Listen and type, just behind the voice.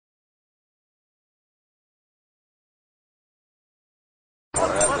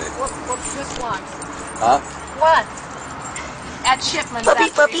What's this one? Huh? What? At Shipman's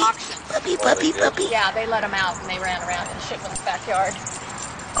Puppy. auction. Yeah, they let them out and they ran around in Shipman's backyard.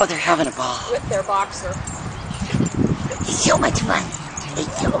 Oh, they're having a ball. With their boxer. It's so much fun.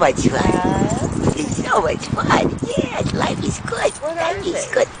 It's so much fun. It's so much fun. Yes, life is good. Life is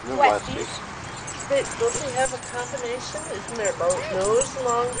good. Westies. Don't they have a combination? Isn't their nose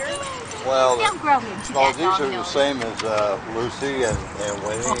longer? Well, They'll grow into no, that these long are the nose. same as Lucy and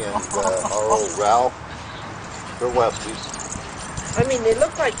Winnie and our old Ralph. They're Westies. I mean, they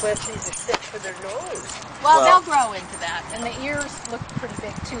look like Westies except for their nose. Well, they'll grow into that. And the ears look pretty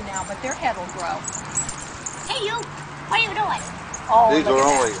big too now, but their head will grow. Hey, you! What are you doing? Oh, These look are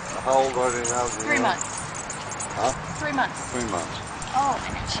at only, how old are they now? 3 months. Huh? 3 months. 3 months. Oh,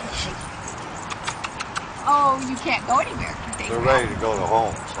 and then she. Oh, you can't go anywhere. They're ready to go to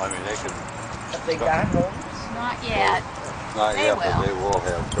homes. I mean, they can. Have they got homes? Not yet. Not They yet, will. but they will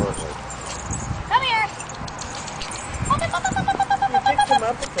have shortly. Come here. You picked them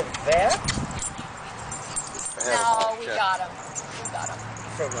up at the vet? No, we got them. We got them.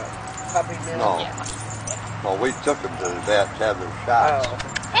 From a puppy mill? No. Yeah. Well, we took them to the vet to have their shots. Oh.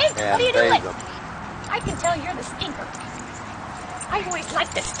 Hey, And what are you bathed doing? them. I can tell you're the stinker. I always like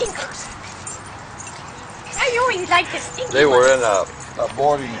the stinkers. I always like the stinkers. They were in a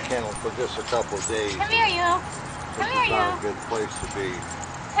boarding kennel for just a couple of days. Come here, you. This Come here, is not you. a good place to be.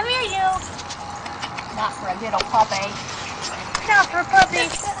 Come here, you. Not for a little puppy. Not for a puppy.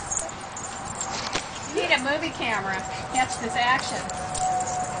 You need a movie camera to catch this action.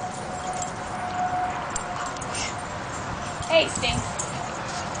 Hey, Stinks.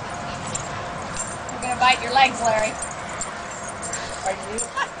 You're gonna bite your legs, Larry. Are you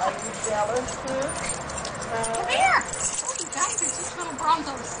jealous, too? Come here. Oh, you guys are just little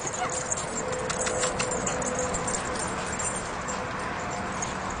Broncos.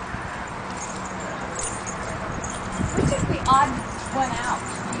 Which is the odd one out?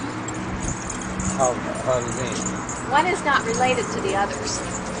 How do you mean? One is not related to the others.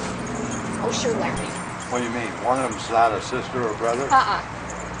 Oh, sure, Larry. What do you mean? One of them's not a sister or brother?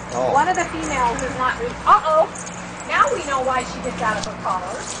 Oh. One of the females is not. Uh-oh. Now we know why she gets out of her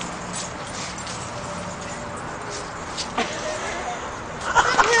collar.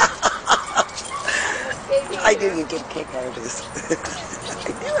 I knew you'd get a kick out of this. I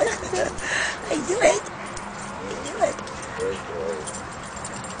knew it. I knew it. I knew it.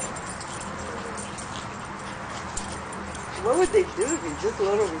 What would they do if you just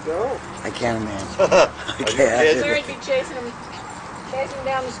let them go? I can't imagine. I you can't. kidding? Larry'd be chasing them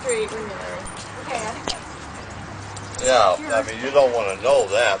down the street, wouldn't you, Larry? Okay. Yeah, I mean, you don't want to know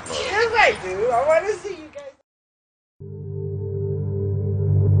that, but. Yes, I do. I want to see